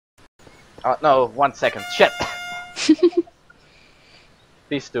Oh, no, 1 second. Shit!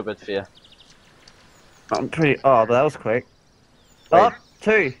 Be stupid, Fear. I'm pretty. Oh, but that was quick. Wait. Oh,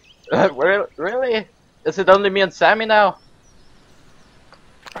 2. Really? Is it only me and Sammy now?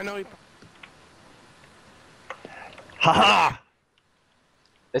 I know he... Haha!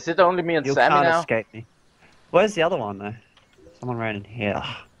 Is it only me and You Sammy can't now? escape me. Where's the other one though? Someone ran in here.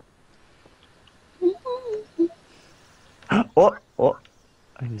 Oh, oh.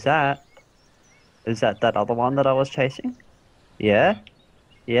 Who's that? Is that other one that I was chasing? Yeah?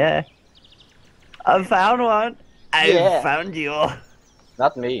 Yeah. I found one! I found you!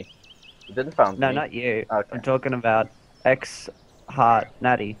 Not me. You didn't found No, me. not you. Okay. I'm talking about X Heart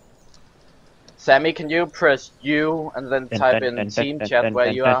Natty. Sammy, can you press U and then type in team chat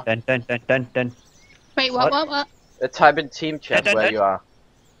where you are? Wait, what? Type in team chat where you are.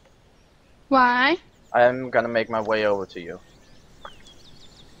 Why? I'm gonna make my way over to you.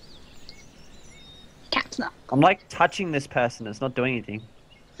 Caps lock. I'm like touching this person, it's not doing anything.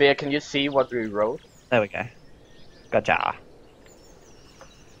 Fear, can you see what we wrote? There we go. Gotcha.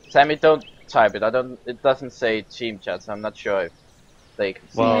 Sammy, don't type it. It doesn't say team chat, so I'm not sure if they can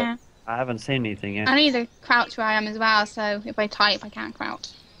see Well, Yeah. I haven't seen anything yet. I need to crouch where I am as well, so if I type, I can't crouch.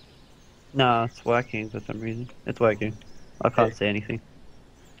 No, it's working for some reason. It's working. I can't see anything.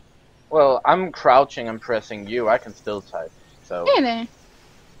 Well, I'm crouching and pressing U. I can still type. So Really?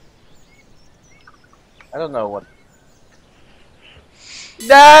 I don't know what.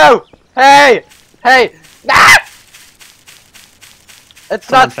 No! Hey! Hey! No! It's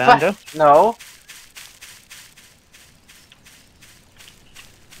Someone not found you? No.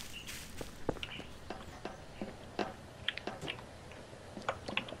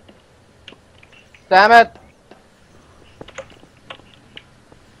 Damn it!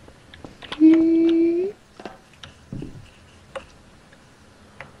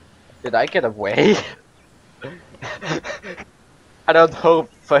 Did I get away? I don't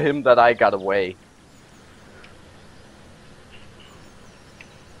hope for him that I got away.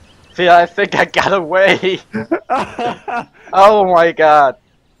 Fear, I think I got away. Oh my god.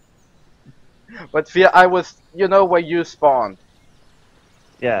 But Fear, I was, you know where you spawned?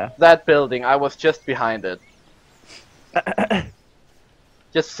 Yeah. That building, I was just behind it.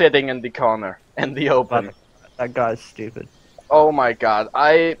 Just sitting in the corner, in the open. But that guy's stupid. Oh my god,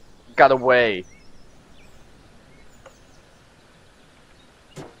 I got away.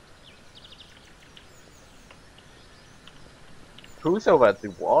 Who's over at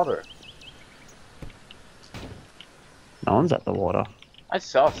the water? No one's at the water. I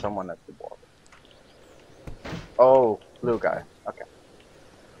saw someone at the water. Oh, blue guy. Okay.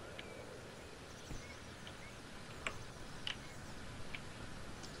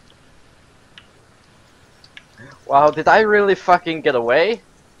 Wow, did I really fucking get away?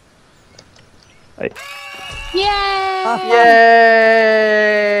 Wait. Yay!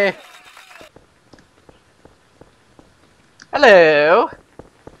 Yay! Hello.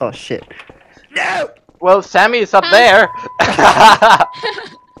 Oh shit. No! Well, Sammy is up there.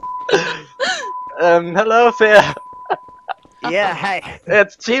 Hello, Fear. Yeah, hey.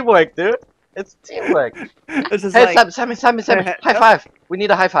 It's teamwork, dude. It's teamwork. This is Hey, like... Sammy. High five. We need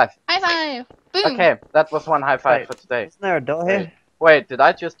a high five. High five! Boom! Okay, that was one high five Wait. for today. Isn't there a door here? Wait, did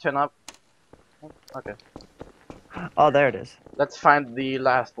I just turn up? Okay. Oh, there it is. Let's find the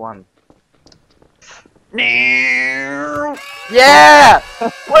last one. No! Yeah!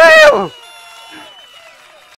 Woo!